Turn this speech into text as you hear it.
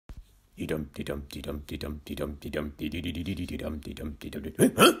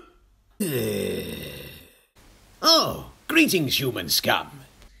Huh? Oh, greetings, human scum.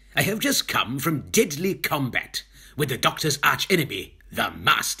 I have just come from deadly combat with the Doctor's archenemy, the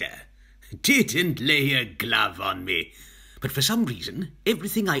Master. Didn't lay a glove on me, but for some reason,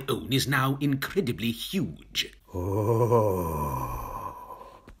 everything I own is now incredibly huge. Oh.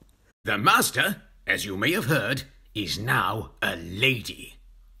 The Master, as you may have heard, is now a lady.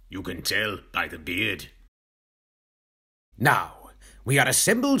 You can tell by the beard. Now, we are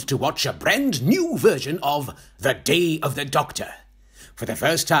assembled to watch a brand new version of The Day of the Doctor. For the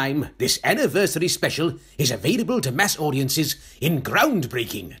first time, this anniversary special is available to mass audiences in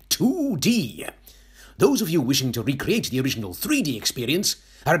groundbreaking 2D. Those of you wishing to recreate the original 3D experience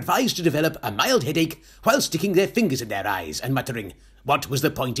are advised to develop a mild headache while sticking their fingers in their eyes and muttering, "What was the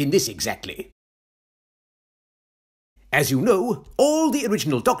point in this exactly?" As you know, all the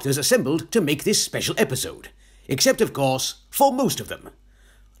original Doctors assembled to make this special episode, except, of course, for most of them.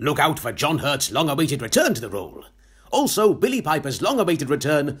 Look out for John Hurt's long-awaited return to the role. Also, Billy Piper's long-awaited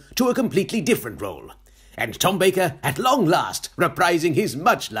return to a completely different role. And Tom Baker, at long last, reprising his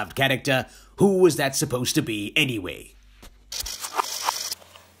much-loved character. Who was that supposed to be anyway?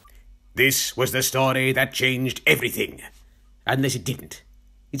 This was the story that changed everything. Unless it didn't.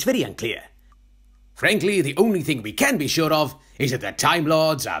 It's very unclear. Frankly, the only thing we can be sure of is that the Time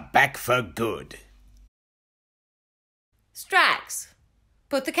Lords are back for good. Strax,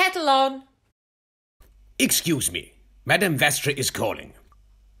 put the kettle on. Excuse me. Madame Vastra is calling.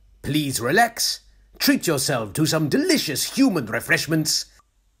 Please relax, treat yourself to some delicious human refreshments,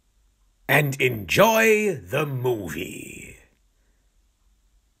 and enjoy the movie.